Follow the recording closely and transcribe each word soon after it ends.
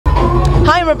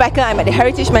Hi, I'm Rebecca. I'm at the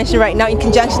Heritage Mansion right now in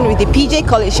conjunction with the PJ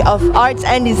College of Arts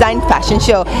and Design Fashion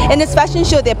Show. In this fashion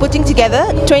show, they're putting together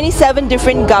 27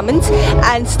 different garments,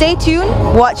 and stay tuned,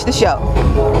 watch the show.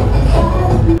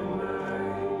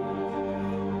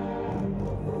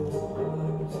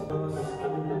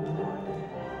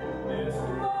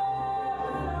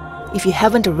 If you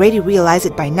haven't already realized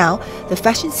it by now, the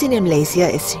fashion scene in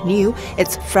Malaysia is new,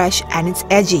 it's fresh and it's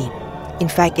edgy. In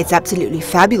fact, it's absolutely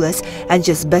fabulous and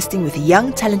just bursting with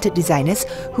young talented designers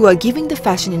who are giving the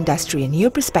fashion industry a new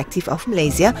perspective of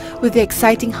Malaysia with their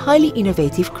exciting, highly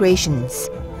innovative creations.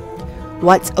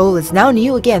 What's old is now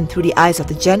new again through the eyes of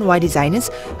the Gen Y designers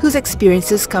whose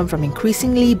experiences come from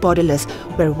increasingly borderless,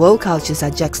 where world cultures are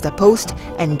juxtaposed,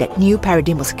 and that new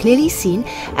paradigm was clearly seen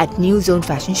at New Zone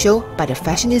Fashion Show by the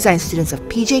fashion design students of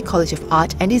PJ College of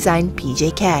Art and Design,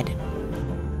 PJ CAD.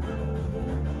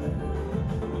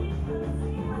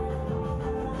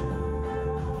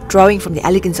 Drawing from the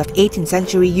elegance of 18th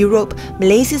century Europe,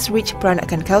 Malaysia's rich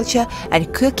Peranakan culture and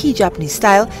quirky Japanese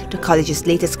style, the college's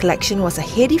latest collection was a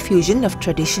heady fusion of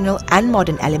traditional and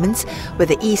modern elements where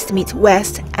the East meets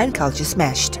West and cultures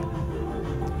meshed.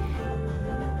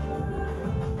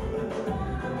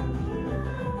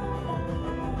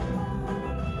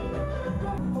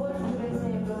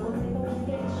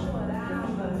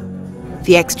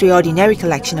 The extraordinary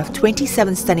collection of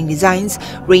 27 stunning designs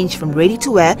ranged from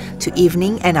ready-to-wear to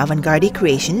evening and avant-garde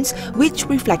creations, which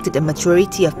reflected the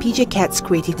maturity of PJ CAD's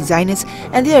creative designers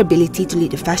and their ability to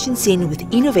lead the fashion scene with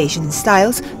innovation and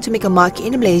styles to make a mark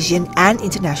in the Malaysian and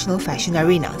international fashion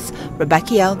arenas.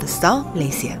 Rebecca, The Star,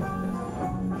 Malaysia.